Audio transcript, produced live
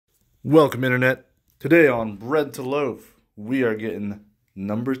Welcome, Internet. Today on Bread to Loaf, we are getting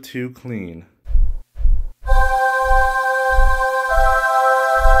number 2 clean.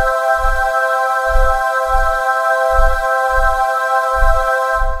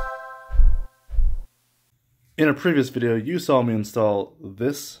 In a previous video, you saw me install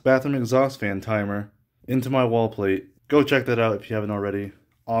this bathroom exhaust fan timer into my wall plate. Go check that out if you haven't already.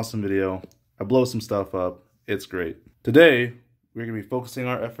 Awesome video. I blow some stuff up. It's great. Today, we're going to be focusing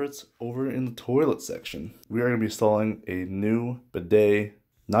our efforts over in the toilet section. We are going to be installing a new bidet,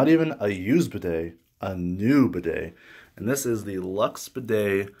 not even a used bidet, a new bidet. And this is the Luxe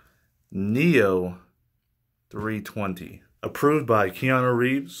Bidet Neo 320. Approved by Keanu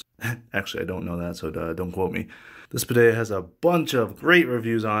Reeves. Actually, I don't know that, so don't quote me. This bidet has a bunch of great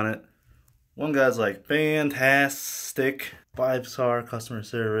reviews on it. One guy's like, fantastic, 5-star customer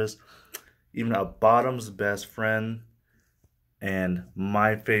service, even a bottom's best friend. And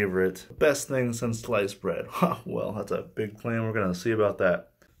my favorite, best thing since sliced bread. Well, that's a big claim. We're going to see about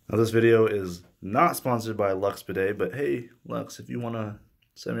that. Now, this video is not sponsored by Luxe Bidet, but hey, Luxe, if you want to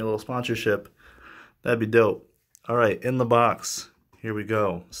send me a little sponsorship, that'd be dope. All right, in the box, here we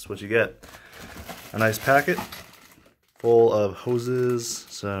go. This is what you get. A nice packet full of hoses,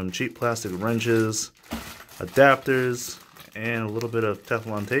 some cheap plastic wrenches, adapters, and a little bit of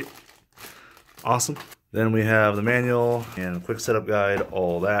Teflon tape. Awesome. Then we have the manual and a quick setup guide,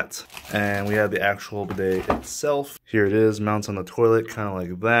 all that. And we have the actual bidet itself. Here it is, mounts on the toilet, kind of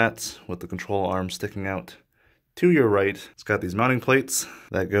like that, with the control arm sticking out to your right. It's got these mounting plates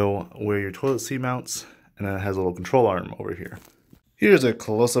that go where your toilet seat mounts, and then it has a little control arm over here. Here's a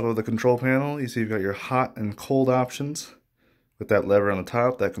close-up of the control panel. You see you've got your hot and cold options with that lever on the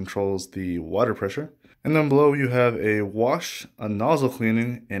top that controls the water pressure. And then below you have a wash, a nozzle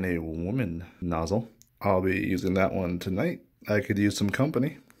cleaning, and a woman nozzle. I'll be using that one tonight. I could use some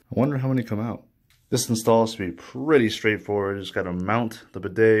company. I wonder how many come out. This install should be pretty straightforward. You just gotta mount the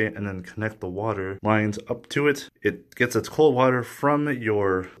bidet and then connect the water lines up to it. It gets its cold water from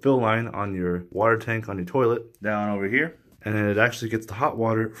your fill line on your water tank on your toilet down over here. And then it actually gets the hot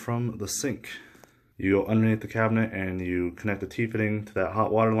water from the sink. You go underneath the cabinet and you connect the T-fitting to that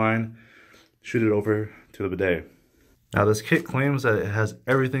hot water line, shoot it over to the bidet. Now, this kit claims that it has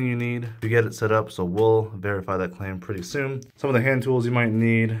everything you need to get it set up, so we'll verify that claim pretty soon. Some of the hand tools you might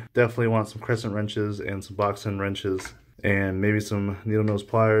need, definitely want some crescent wrenches and some box end wrenches, and maybe some needle nose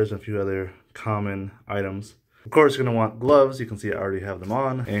pliers and a few other common items. Of course, you're going to want gloves. You can see I already have them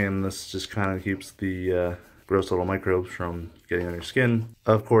on, and this just kind of keeps the gross little microbes from getting on your skin.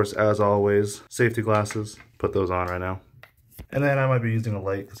 Of course, as always, safety glasses. Put those on right now. And then I might be using a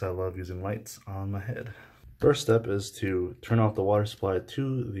light because I love using lights on my head. First step is to turn off the water supply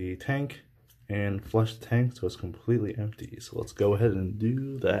to the tank and flush the tank so it's completely empty. So let's go ahead and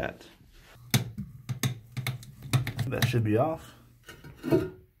do that. That should be off.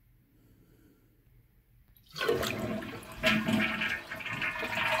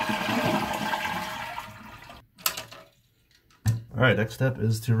 Alright, next step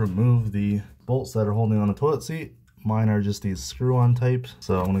is to remove the bolts that are holding on the toilet seat. Mine are just these screw-on type,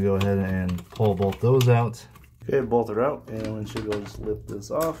 so I'm going to go ahead and pull both those out. Okay, both are out, and we should go just lift this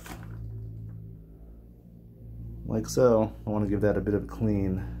off. Like so. I want to give that a bit of a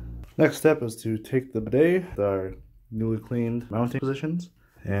clean. Next step is to take the bidet, with our newly cleaned mounting positions,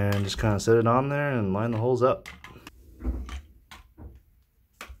 and just kind of set it on there and line the holes up.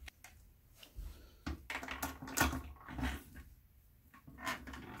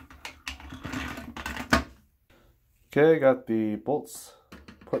 Okay, got the bolts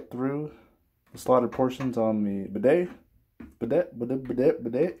put through the slotted portions on the bidet.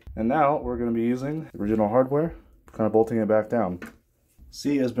 And now we're going to be using the original hardware, kind of bolting it back down.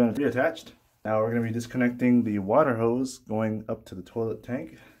 C has been reattached. Now we're going to be disconnecting the water hose going up to the toilet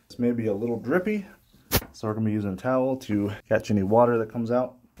tank. This may be a little drippy, so we're going to be using a towel to catch any water that comes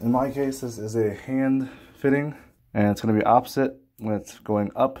out. In my case, this is a hand fitting, and it's going to be opposite when it's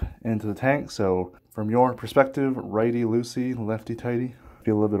going up into the tank. So from your perspective, righty loosey, lefty tighty.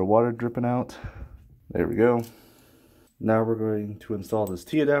 Feel a little bit of water dripping out. There we go. Now we're going to install this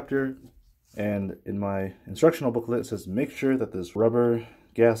T adapter. And in my instructional booklet, it says make sure that this rubber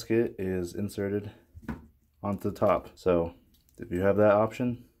gasket is inserted onto the top. So if you have that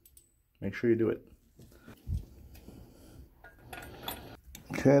option, make sure you do it.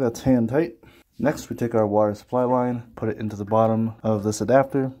 Okay, that's hand tight. Next, we take our water supply line, put it into the bottom of this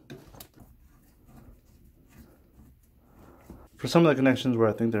adapter. For some of the connections where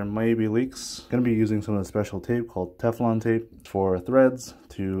I think there may be leaks, I'm going to be using some of the special tape called Teflon tape for threads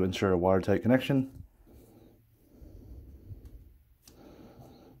to ensure a watertight connection.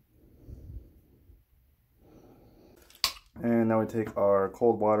 And now we take our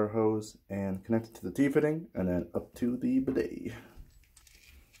cold water hose and connect it to the T-fitting and then up to the bidet.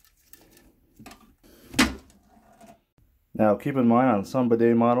 Now keep in mind, on some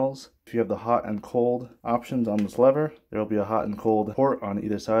bidet models, if you have the hot and cold options on this lever, there will be a hot and cold port on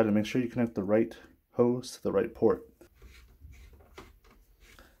either side, and make sure you connect the right hose to the right port.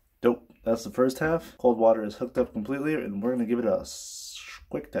 Dope. That's the first half. Cold water is hooked up completely, and we're going to give it a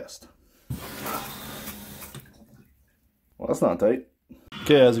quick test. Well, that's not tight.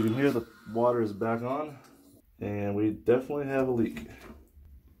 Okay, as you can hear, the water is back on, and we definitely have a leak.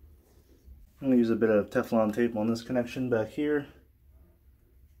 I'm going to use a bit of Teflon tape on this connection back here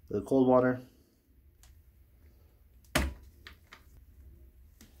for the cold water.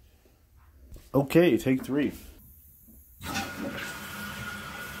 Okay, take 3.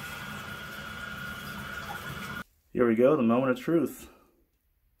 Here we go, the moment of truth.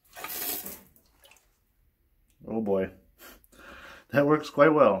 Oh boy. That works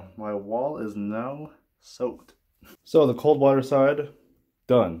quite well. My wall is now soaked. So the cold water side,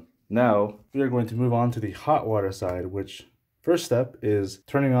 done. Now, we are going to move on to the hot water side, which first step is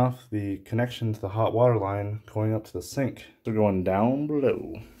turning off the connection to the hot water line going up to the sink. So we're going down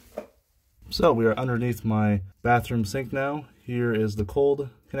below. So we are underneath my bathroom sink now. Here is the cold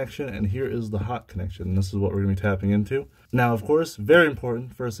connection and here is the hot connection. This is what we're going to be tapping into. Now, of course, very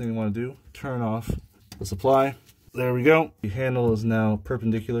important, first thing you want to do, turn off the supply. There we go. The handle is now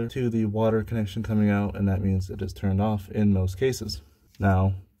perpendicular to the water connection coming out, and that means it is turned off in most cases.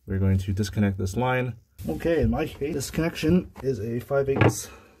 Now, we're going to disconnect this line. Okay, in my case, this connection is a 5/8.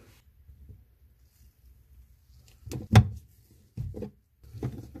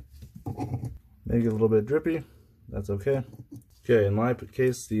 Make it a little bit drippy. That's okay. Okay, in my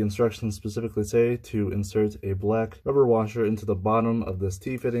case, the instructions specifically say to insert a black rubber washer into the bottom of this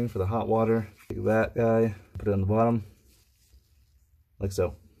T-fitting for the hot water. Take that guy, put it on the bottom, like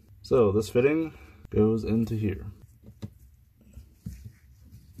so. So this fitting goes into here.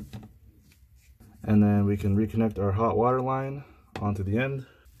 And then we can reconnect our hot water line onto the end.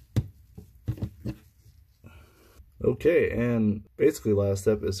 Okay, and basically last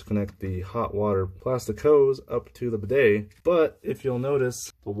step is to connect the hot water plastic hose up to the bidet. But if you'll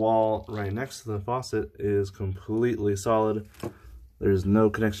notice, the wall right next to the faucet is completely solid. There's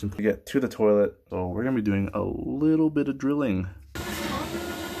no connection to get to the toilet. So we're gonna be doing a little bit of drilling.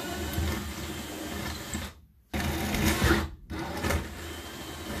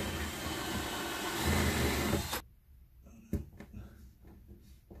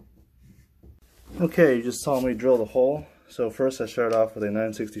 Okay, you just saw me drill the hole. So first I started off with a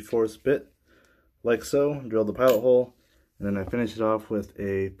 9/64 bit, like so, drilled the pilot hole, and then I finished it off with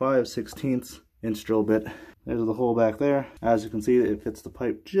a 5/16 inch drill bit. There's the hole back there. As you can see, it fits the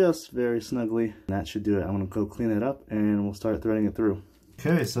pipe just very snugly. And that should do it. I'm gonna go clean it up and we'll start threading it through.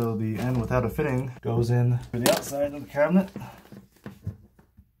 Okay, so the end without a fitting goes in to the outside of the cabinet,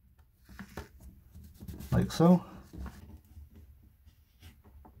 like so.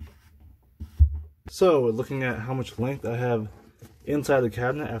 So, looking at how much length I have inside the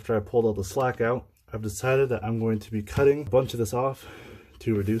cabinet after I pulled all the slack out, I've decided that I'm going to be cutting a bunch of this off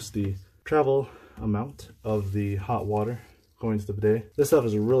to reduce the travel amount of the hot water going to the bidet. This stuff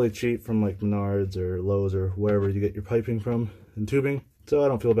is really cheap from like Menards or Lowe's or wherever you get your piping from and tubing, so I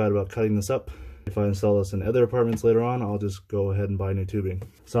don't feel bad about cutting this up. If I install this in other apartments later on, I'll just go ahead and buy new tubing.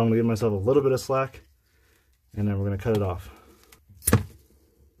 So I'm going to give myself a little bit of slack, and then we're going to cut it off.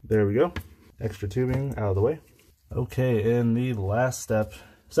 There we go. Extra tubing out of the way. Okay, and the last step,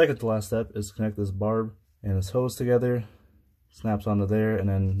 second to last step, is to connect this barb and this hose together. Snaps onto there, and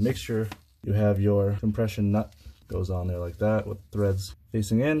then make sure you have your compression nut goes on there like that with threads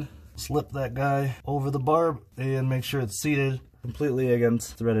facing in. Slip that guy over the barb and make sure it's seated completely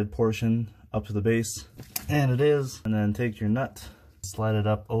against the threaded portion up to the base. And it is. And then take your nut, slide it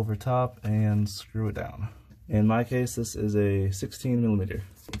up over top and screw it down. In my case, this is a 16mm.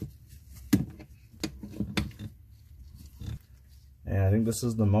 And I think this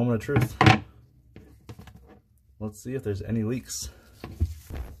is the moment of truth. Let's see if there's any leaks.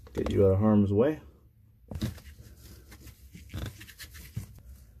 Get you out of harm's way.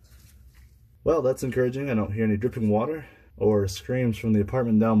 Well, that's encouraging. I don't hear any dripping water or screams from the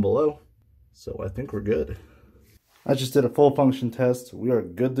apartment down below. So I think we're good. I just did a full function test. We are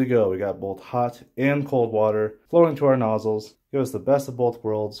good to go. We got both hot and cold water flowing to our nozzles. Give us the best of both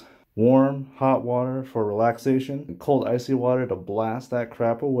worlds. Warm, hot water for relaxation, and cold, icy water to blast that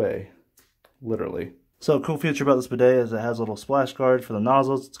crap away. Literally. So, a cool feature about this bidet is it has a little splash guard for the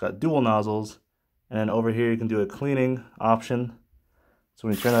nozzles. It's got dual nozzles. And over here you can do a cleaning option. So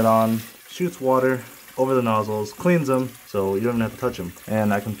when you turn it on, shoots water over the nozzles, cleans them, so you don't even have to touch them.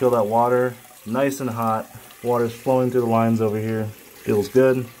 And I can feel that water nice and hot. Water's flowing through the lines over here. Feels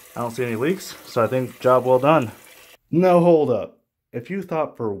good. I don't see any leaks, so I think job well done. Now hold up. If you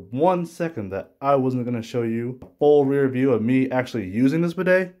thought for 1 second that I wasn't going to show you a full rear view of me actually using this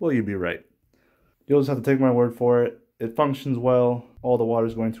bidet, well, you'd be right. You'll just have to take my word for it. It functions well. All the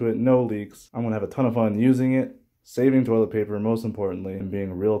water's going through it, no leaks. I'm going to have a ton of fun using it, saving toilet paper, most importantly, and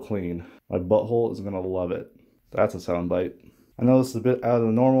being real clean. My butthole is going to love it. That's a soundbite. I know this is a bit out of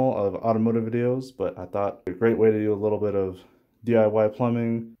the normal of automotive videos, but I thought a great way to do a little bit of DIY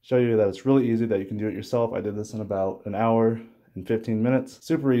plumbing, show you that it's really easy, that you can do it yourself. I did this in about an hour and 15 minutes.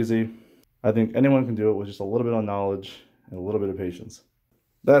 Super easy. I think anyone can do it with just a little bit of knowledge and a little bit of patience.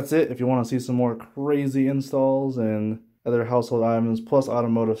 That's it. If you want to see some more crazy installs and other household items plus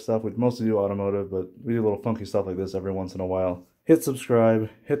automotive stuff, we mostly do automotive, but we do a little funky stuff like this every once in a while. Hit subscribe,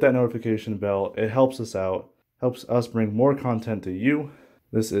 hit that notification bell. It helps us out, helps us bring more content to you.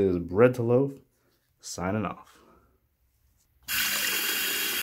 This is Bread to Loaf, signing off.